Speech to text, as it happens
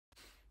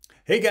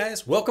Hey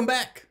guys, welcome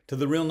back to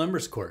the Real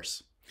Numbers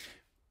course.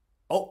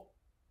 Oh,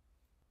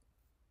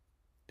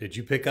 did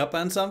you pick up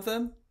on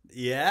something?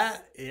 Yeah,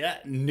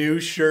 new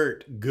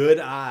shirt, good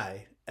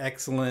eye,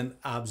 excellent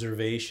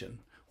observation.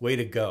 Way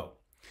to go.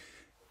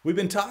 We've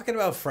been talking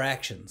about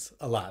fractions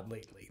a lot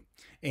lately,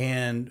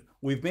 and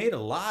we've made a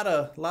lot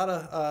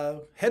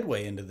of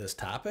headway into this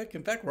topic.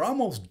 In fact, we're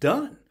almost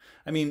done.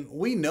 I mean,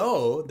 we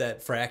know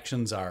that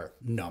fractions are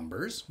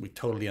numbers. We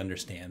totally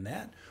understand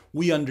that.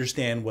 We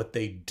understand what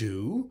they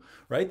do,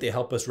 right? They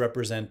help us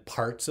represent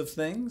parts of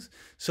things.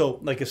 So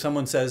like if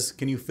someone says,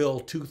 can you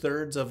fill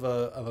 2/3 of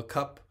a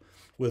cup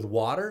with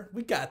water?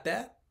 We got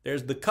that.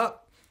 There's the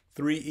cup,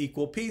 3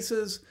 equal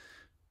pieces.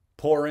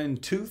 Pour in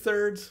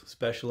 2/3,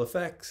 special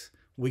effects.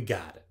 We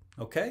got it,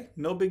 okay?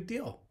 No big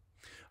deal.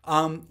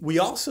 We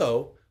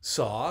also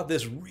saw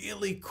this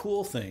really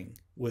cool thing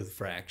with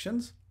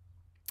fractions,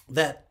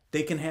 that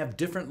they can have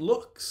different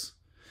looks,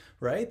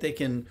 right? They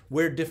can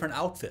wear different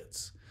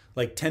outfits,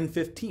 like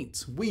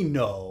 10/15. We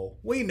know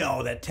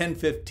that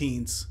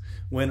 10/15,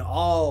 when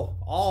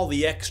all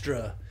the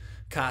extra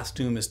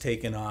costume is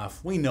taken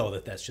off, we know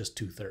that that's just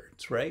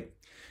 2/3, right?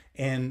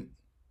 And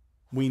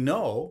we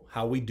know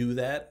how we do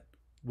that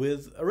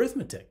with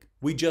arithmetic.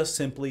 We just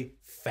simply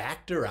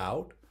factor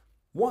out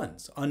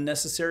ones,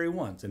 unnecessary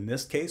ones. In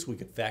this case, we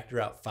could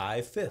factor out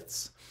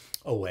 5/5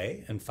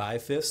 away, and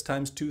 5/5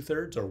 times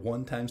 2/3, or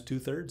 1 times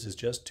 2/3, is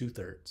just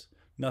 2/3.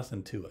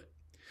 Nothing to it.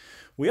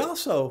 We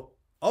also,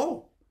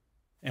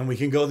 and we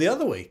can go the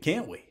other way,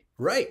 can't we?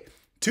 Right.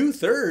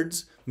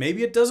 2/3,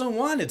 maybe it doesn't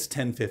want its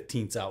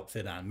 10/15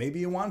 outfit on.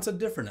 Maybe it wants a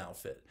different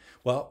outfit.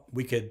 Well,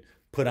 we could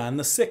put on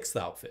the 6th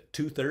outfit.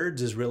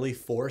 2/3 is really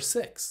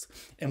 4/6.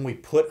 And we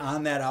put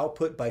on that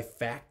output by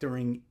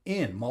factoring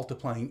in,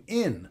 multiplying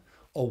in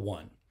a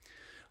 1.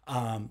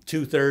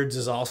 2/3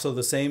 is also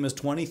the same as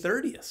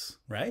 20/30,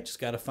 right? Just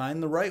got to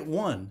find the right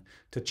one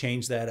to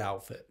change that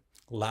outfit.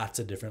 Lots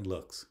of different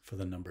looks for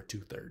the number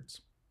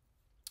 2/3.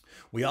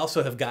 We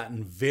also have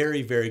gotten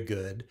very, very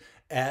good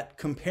at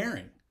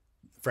comparing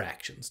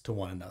fractions to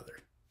one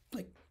another,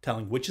 like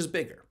telling which is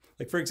bigger.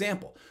 Like for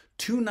example,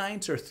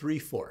 2/9 or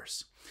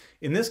 3/4.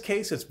 In this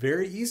case, it's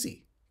very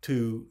easy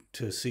to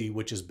see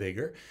which is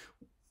bigger.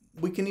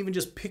 We can even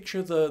just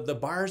picture the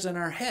bars in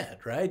our head,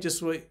 right?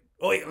 Just wait.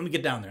 Oh wait, let me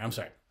get down there. I'm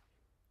sorry.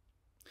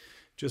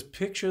 Just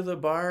picture the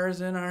bars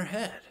in our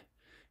head.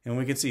 And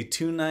we can see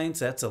 2/9,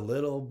 that's a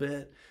little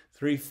bit.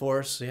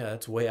 3/4, yeah,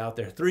 that's way out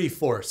there.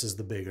 3/4 is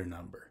the bigger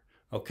number,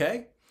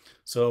 okay?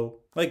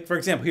 So, like, for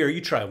example, here, you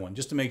try one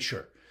just to make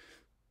sure.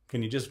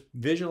 Can you just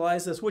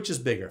visualize this? Which is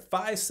bigger,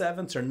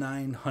 5/7 or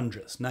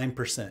 9/100,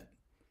 9%?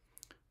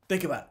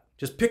 Think about it.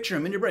 Just picture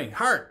them in your brain.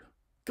 Hard.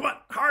 Come on,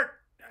 hard.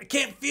 I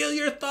can't feel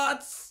your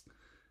thoughts.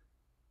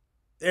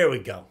 There we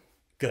go.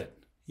 Good.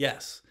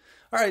 Yes.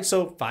 All right,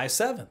 so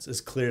 5/7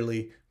 is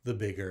clearly the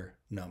bigger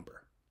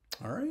number.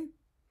 All right.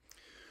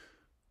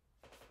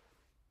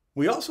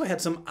 We also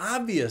had some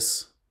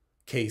obvious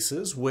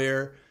cases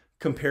where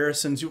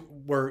comparisons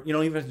were, you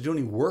don't even have to do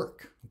any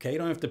work, okay? You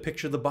don't have to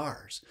picture the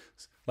bars.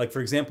 Like for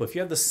example, if you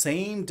have the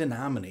same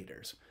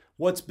denominators,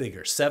 what's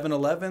bigger,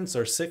 7/11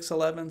 or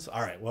 6/11?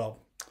 All right,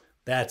 well,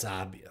 that's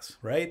obvious,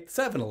 right?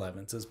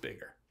 7/11 is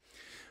bigger.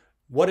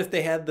 What if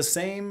they had the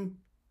same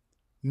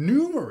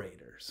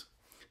numerators,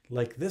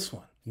 like this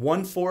one,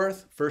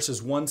 1/4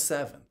 versus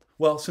 1/7?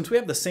 Well, since we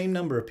have the same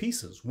number of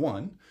pieces,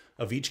 1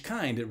 of each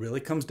kind, it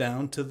really comes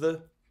down to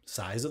the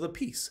size of the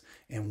piece.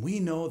 And we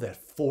know that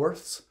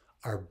 4ths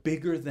are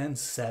bigger than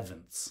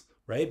 7ths,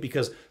 right?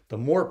 Because the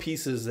more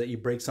pieces that you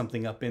break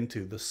something up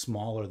into, the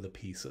smaller the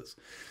pieces.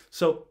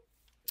 So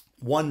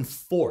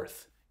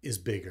 1/4 is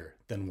bigger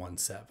than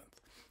 1/7.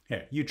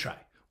 Here, you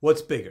try.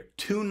 What's bigger,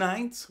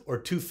 2/9 or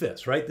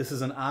 2/5, right? This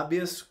is an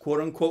obvious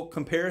quote unquote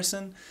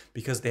comparison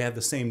because they have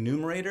the same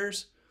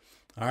numerators.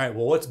 All right,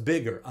 well, what's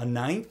bigger, a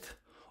 9th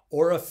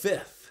or a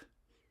 5th?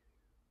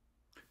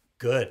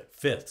 Good,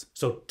 5ths.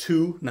 So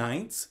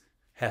 2/9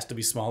 has to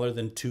be smaller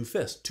than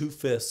 2/5.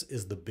 2/5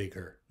 is the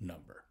bigger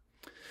number.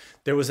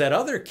 There was that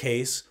other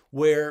case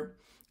where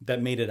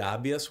that made it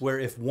obvious, where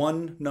if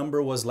one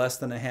number was less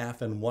than a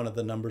half and one of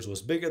the numbers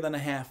was bigger than a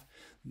half,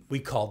 we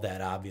called that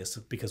obvious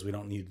because we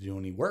don't need to do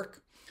any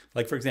work.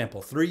 Like for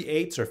example,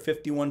 3/8 or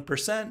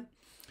 51%.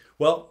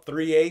 Well,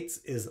 3/8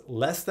 is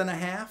less than a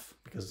half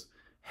because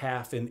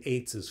half in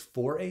 8s is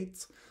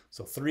 4/8.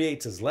 So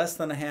 3/8 is less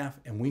than a half,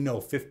 and we know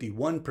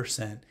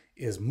 51%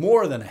 is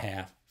more than a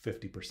half.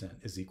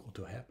 50% is equal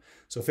to a half.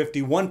 So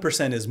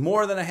 51% is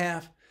more than a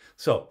half,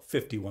 so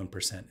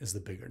 51% is the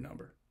bigger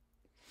number.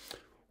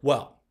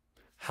 Well,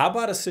 how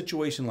about a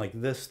situation like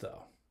this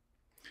though?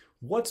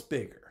 What's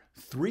bigger,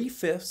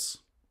 3/5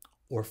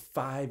 or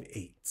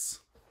 5/8?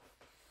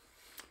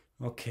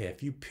 Okay,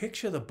 if you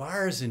picture the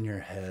bars in your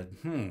head,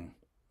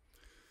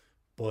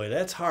 boy,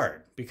 that's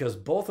hard because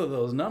both of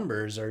those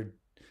numbers are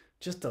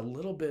just a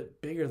little bit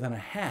bigger than a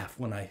half.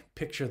 When I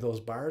picture those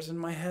bars in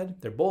my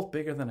head, they're both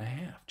bigger than a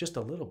half, just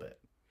a little bit.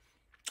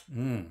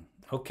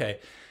 Okay,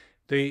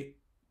 they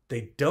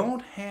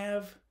don't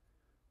have,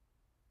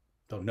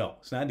 no,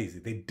 it's not easy.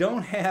 They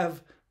don't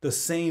have the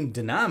same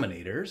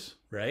denominators,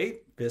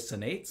 right? Fifths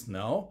and eighths,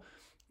 no.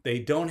 They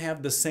don't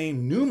have the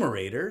same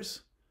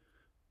numerators,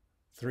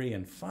 3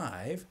 and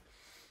 5.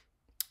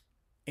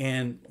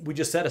 And we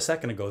just said a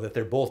second ago that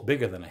they're both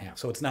bigger than a half.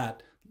 So it's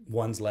not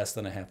one's less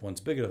than a half,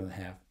 one's bigger than a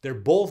half. They're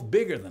both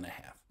bigger than a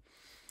half.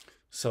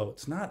 So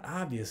it's not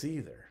obvious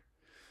either.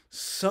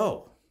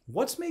 So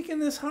what's making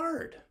this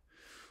hard?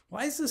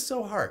 Why is this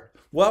so hard?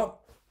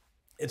 Well,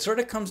 it sort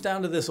of comes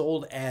down to this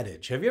old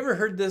adage. Have you ever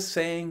heard this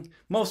saying?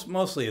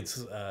 Mostly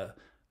it's, I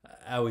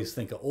always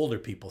think of older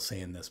people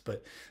saying this,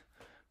 but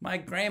my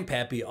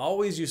grandpappy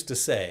always used to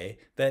say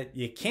that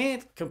you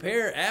can't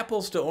compare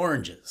apples to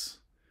oranges.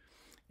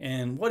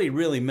 And what he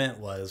really meant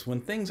was when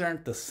things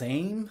aren't the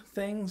same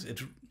things,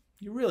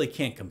 you really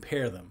can't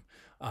compare them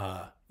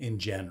in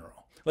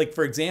general. Like,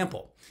 for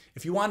example,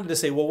 if you wanted to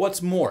say, well,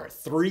 what's more,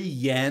 3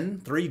 yen,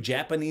 3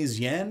 Japanese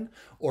yen,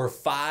 or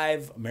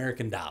 5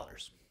 American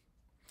dollars?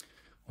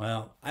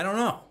 Well, I don't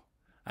know.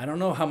 I don't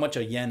know how much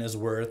a yen is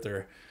worth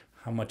or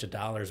how much a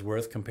dollar is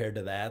worth compared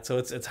to that. So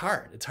it's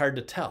hard. It's hard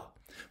to tell.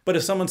 But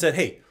if someone said,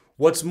 hey,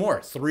 what's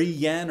more, 3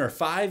 yen or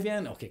 5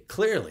 yen? Okay,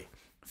 clearly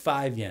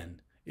 5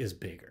 yen is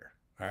bigger.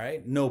 All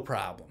right, no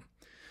problem.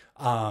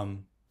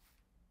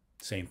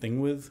 Same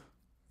thing with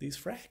these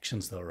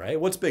fractions though, right?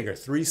 What's bigger,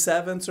 3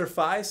 sevenths or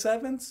 5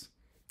 sevenths?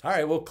 All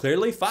right, well,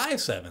 clearly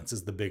 5 sevenths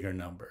is the bigger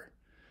number.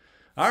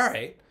 All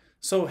right,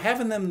 so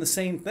having them the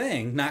same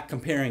thing, not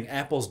comparing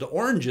apples to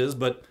oranges,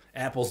 but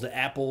apples to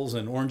apples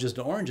and oranges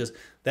to oranges,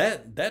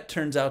 that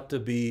turns out to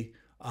be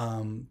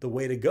the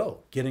way to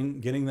go,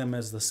 getting them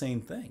as the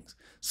same things.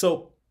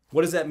 So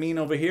what does that mean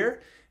over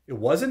here? It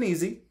wasn't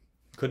easy.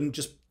 Couldn't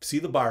just see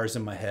the bars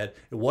in my head.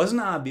 It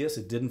wasn't obvious.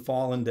 It didn't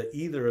fall into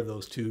either of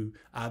those two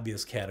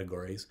obvious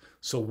categories.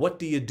 So what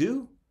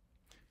do?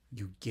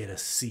 You get a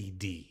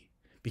CD,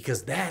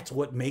 because that's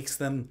what makes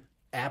them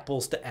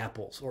apples to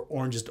apples or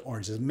oranges to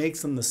oranges. It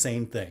makes them the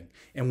same thing.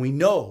 And we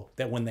know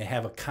that when they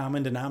have a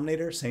common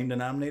denominator, same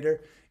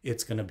denominator,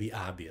 it's going to be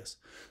obvious.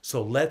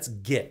 So let's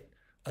get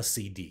a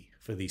CD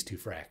for these two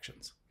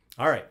fractions.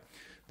 All right,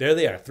 there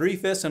they are, 3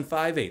 fifths and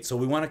 5 eighths. So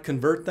we want to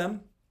convert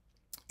them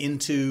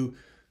into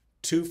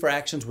two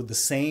fractions with the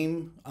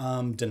same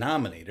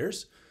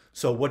denominators.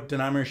 So what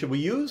denominator should we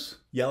use?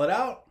 Yell it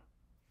out.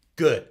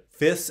 Good.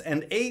 Fifths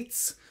and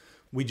eighths.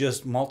 We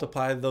just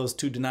multiply those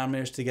two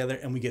denominators together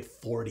and we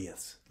get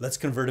 40ths. Let's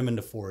convert them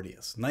into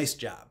 40ths. Nice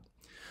job.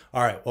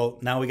 All right, well,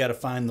 now we got to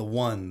find the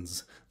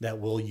ones that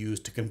we'll use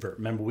to convert.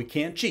 Remember, we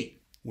can't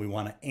cheat. We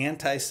want to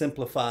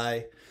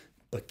anti-simplify,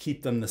 but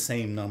keep them the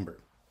same number.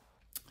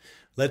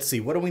 Let's see,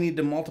 what do we need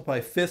to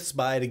multiply fifths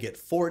by to get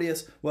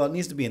 40ths? Well, it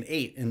needs to be an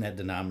 8 in that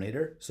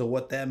denominator. So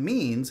what that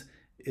means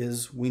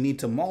is we need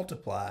to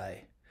multiply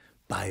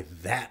by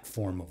that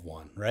form of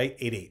 1, right?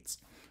 8 eighths.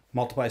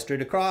 Multiply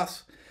straight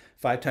across.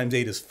 5 times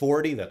 8 is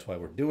 40. That's why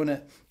we're doing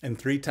it. And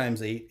 3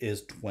 times 8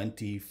 is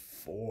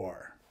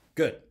 24.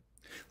 Good.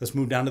 Let's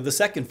move down to the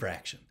second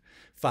fraction.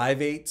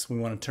 5 eighths, we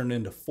want to turn it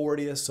into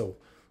 40ths. So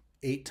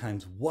 8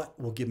 times what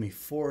will give me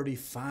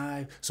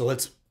 45? So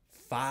let's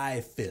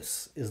 5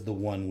 fifths is the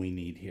one we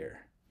need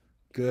here.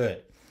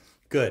 Good.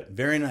 Good.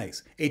 Very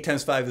nice. 8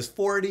 times 5 is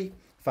 40.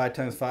 5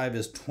 times 5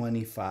 is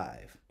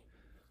 25.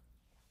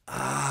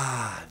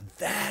 Ah,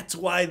 that's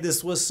why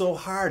this was so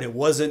hard. It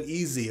wasn't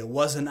easy. It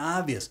wasn't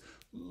obvious.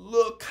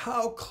 Look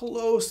how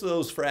close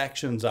those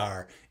fractions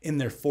are in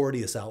their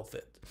 40th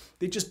outfit.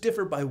 They just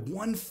differ by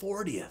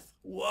 1/40th.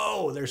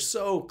 Whoa, they're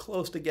so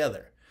close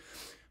together.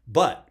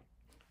 But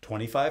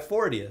 25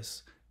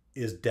 40ths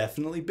is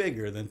definitely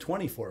bigger than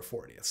 24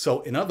 40ths.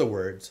 So in other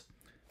words,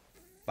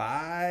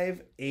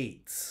 5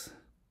 eighths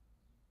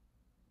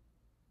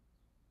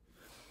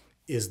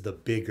is the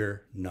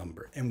bigger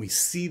number. And we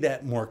see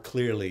that more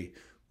clearly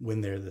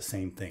when they're the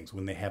same things,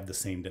 when they have the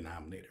same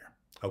denominator.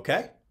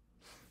 Okay?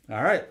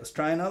 All right, let's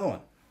try another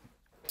one.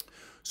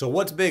 So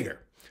what's bigger,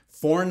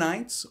 4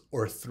 ninths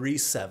or 3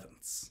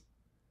 sevenths?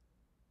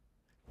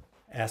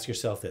 Ask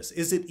yourself this.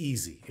 Is it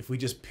easy if we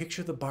just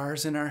picture the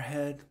bars in our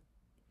head?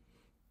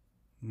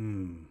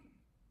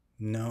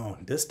 No,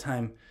 this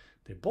time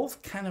they're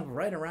both kind of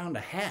right around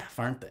a half,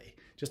 aren't they?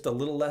 Just a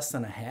little less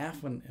than a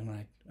half when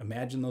I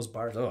imagine those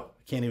bars. Oh,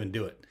 I can't even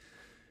do it.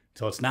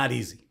 So it's not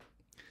easy.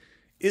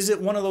 Is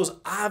it one of those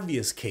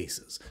obvious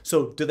cases?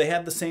 So do they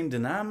have the same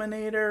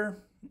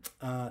denominator?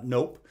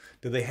 Nope.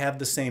 Do they have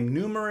the same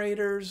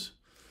numerators?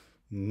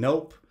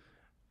 Nope.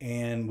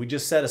 And we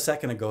just said a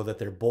second ago that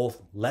they're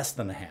both less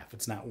than a half.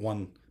 It's not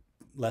one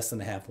less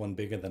than a half, one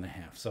bigger than a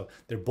half. So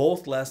they're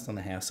both less than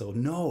a half. So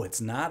no,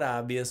 it's not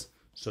obvious.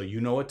 So you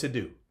know what to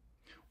do.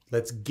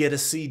 Let's get a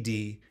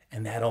CD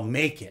and that'll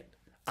make it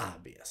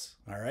obvious.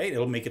 All right.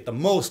 It'll make it the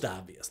most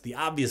obvious, the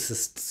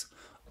obviousest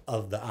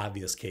of the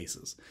obvious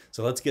cases.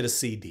 So let's get a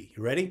CD.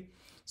 You ready?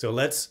 So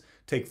let's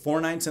take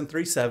 4 ninths and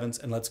 3 sevenths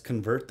and let's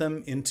convert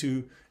them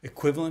into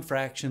equivalent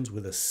fractions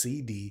with a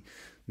CD.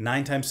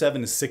 9 times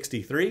 7 is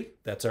 63.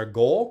 That's our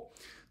goal.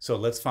 So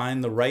let's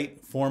find the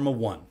right form of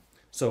 1.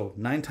 So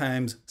 9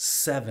 times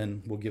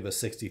 7 will give us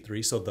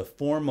 63. So the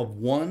form of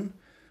 1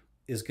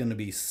 is going to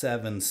be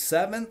 7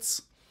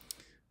 sevenths.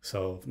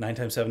 So 9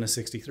 times 7 is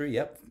 63.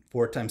 Yep.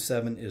 4 times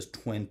 7 is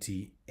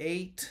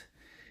 28.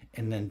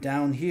 And then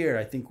down here,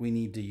 I think we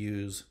need to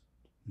use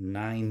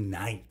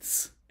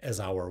 9/9 as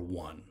our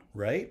 1,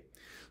 right?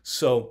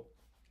 So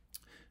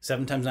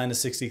 7 times 9 is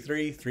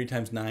 63. 3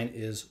 times 9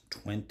 is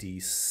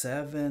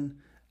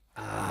 27.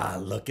 Ah,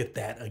 look at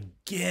that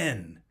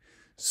again.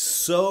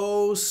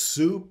 So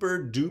super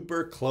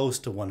duper close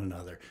to one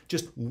another.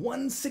 Just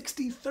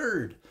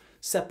 1/63rd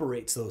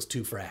separates those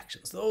two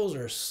fractions. Those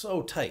are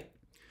so tight.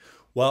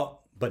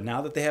 Well, but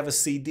now that they have a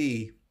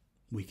CD,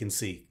 we can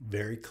see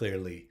very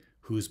clearly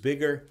who's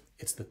bigger.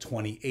 It's the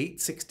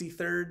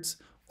 28/63,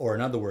 or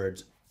in other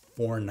words,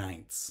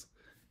 4/9.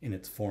 And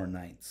it's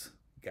 4/9,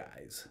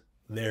 guys.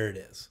 There it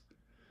is.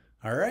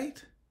 All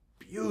right?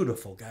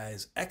 Beautiful,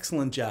 guys.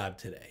 Excellent job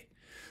today.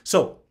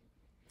 So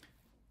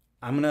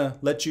I'm going to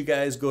let you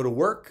guys go to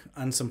work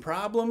on some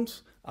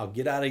problems. I'll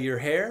get out of your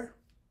hair.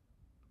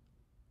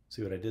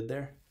 See what I did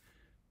there?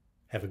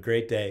 Have a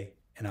great day,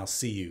 and I'll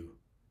see you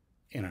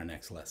in our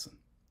next lesson.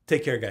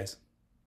 Take care, guys.